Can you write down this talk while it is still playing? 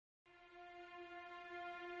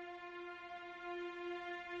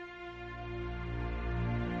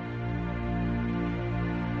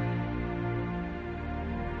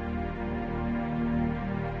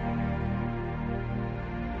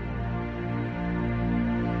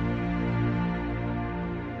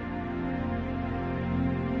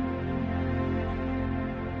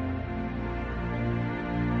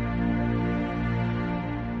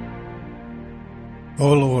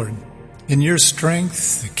O Lord, in your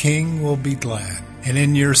strength the King will be glad, and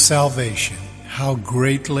in your salvation how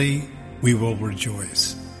greatly we will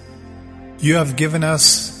rejoice. You have given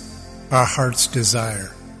us our heart's desire,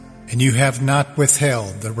 and you have not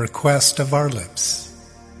withheld the request of our lips.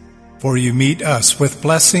 For you meet us with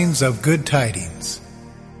blessings of good tidings,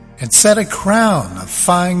 and set a crown of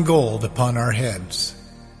fine gold upon our heads.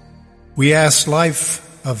 We asked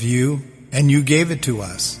life of you, and you gave it to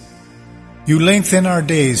us. You lengthen our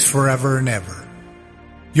days forever and ever.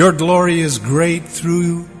 Your glory is great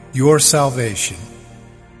through your salvation.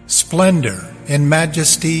 Splendor and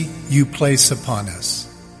majesty you place upon us.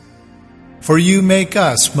 For you make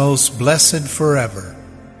us most blessed forever.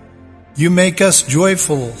 You make us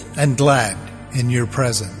joyful and glad in your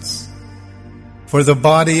presence. For the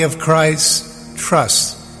body of Christ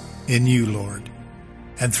trusts in you, Lord,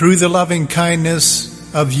 and through the loving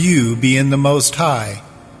kindness of you being the Most High,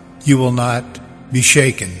 you will not be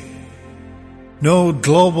shaken. No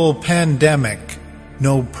global pandemic,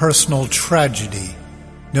 no personal tragedy,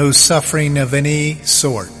 no suffering of any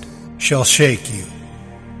sort shall shake you.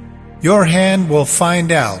 Your hand will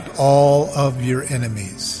find out all of your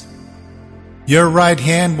enemies. Your right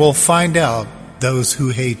hand will find out those who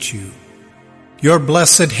hate you. Your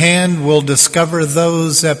blessed hand will discover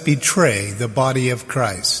those that betray the body of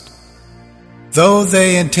Christ. Though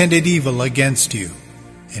they intended evil against you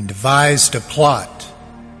and devised a plot,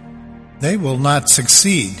 they will not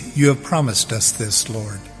succeed. You have promised us this,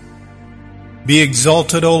 Lord. Be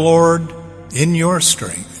exalted, O Lord, in your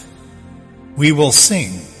strength. We will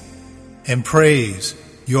sing and praise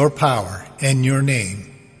your power and your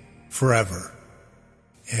name forever.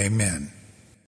 Amen.